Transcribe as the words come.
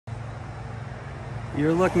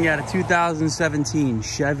You're looking at a 2017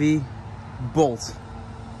 Chevy Bolt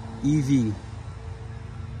EV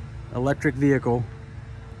electric vehicle.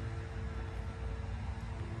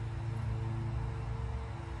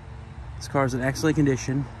 This car is in excellent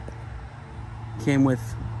condition. Came with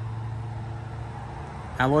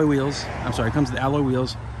alloy wheels. I'm sorry, it comes with alloy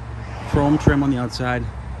wheels, chrome trim on the outside.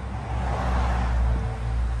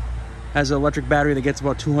 Has an electric battery that gets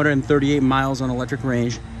about 238 miles on electric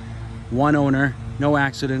range. One owner, no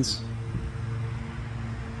accidents.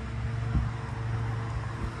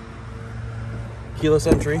 Keyless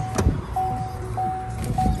entry.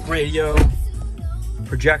 Radio.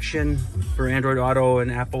 Projection for Android Auto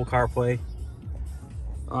and Apple CarPlay.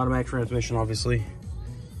 Automatic transmission, obviously.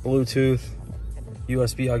 Bluetooth.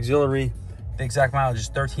 USB auxiliary. The exact mileage is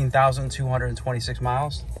 13,226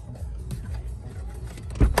 miles.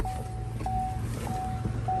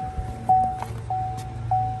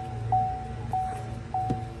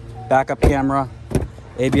 Backup camera,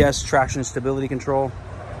 ABS, traction stability control.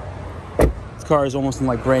 This car is almost in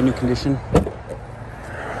like brand new condition.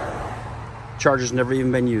 Charger's never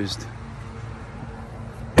even been used.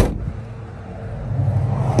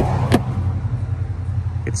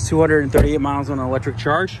 It's 238 miles on an electric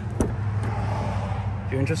charge.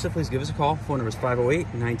 If you're interested, please give us a call. Phone number is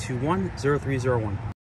 508-921-0301.